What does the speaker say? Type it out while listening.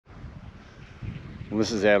Well,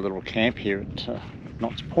 this is our little camp here at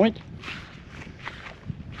Knott's Point.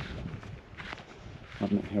 I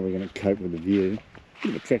don't know how we're going to cope with the view.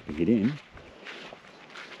 Bit of a trek to get in.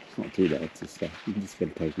 It's not too bad, it's just you just got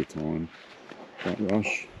to take your time. Don't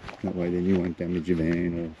rush. That way then you won't damage your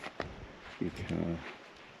van or your car.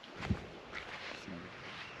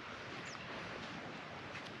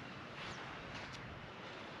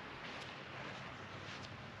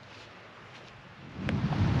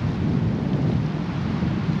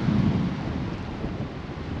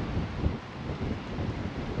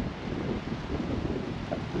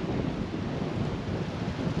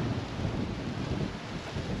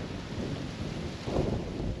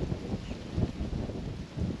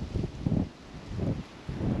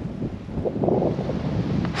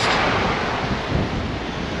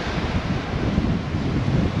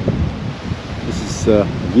 This is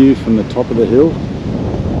view from the top of the hill,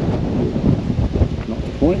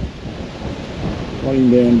 Knott's Point.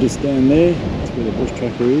 Floating down just down there, that's where the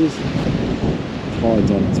Bushtracker is.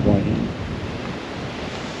 Tide's on its way in.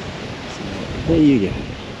 So there you go.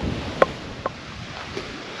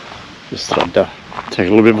 Just thought I'd take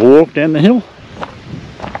a little bit of a walk down the hill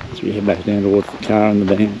as we head back down towards the car and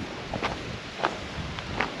the van.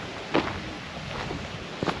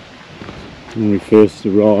 When we first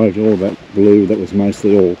arrived, all that blue, that was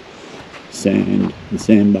mostly all sand and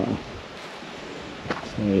sandbar.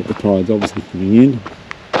 So the tide's obviously coming in.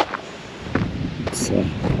 It's 10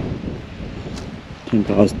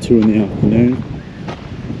 past 2 in the afternoon.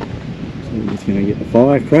 So we're just going to get the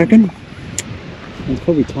fire cracking. And it's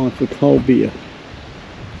probably time for a cold beer.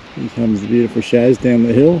 Here comes the beautiful Shaz down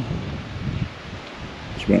the hill.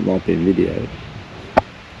 She won't like being videoed.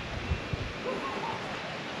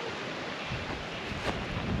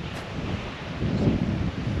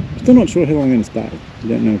 Still not sure how long I'm going to stay. I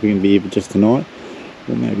don't know if we're going to be here just tonight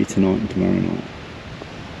or maybe tonight and tomorrow night.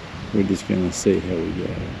 We're just going to see how we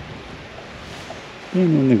go.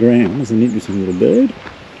 Down on the ground there's an interesting little bird.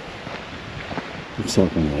 Looks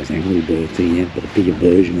like one of those angry birds again, but a bigger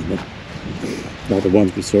version of it. Like the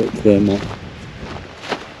ones we saw at Thermont.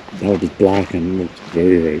 They were just black and looked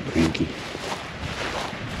very, very cranky.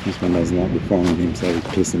 This one doesn't like me following him, so he's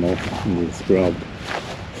pissing off into the scrub.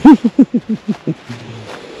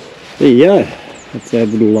 There you go. That's our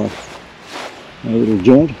little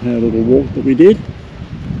jaunt, our little walk that we did.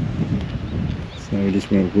 So we just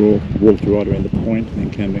went walked right around the point and then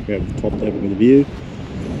came back over the top to have a bit of a view.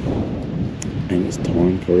 And it's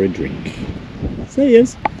time for a drink. See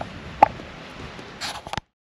yous.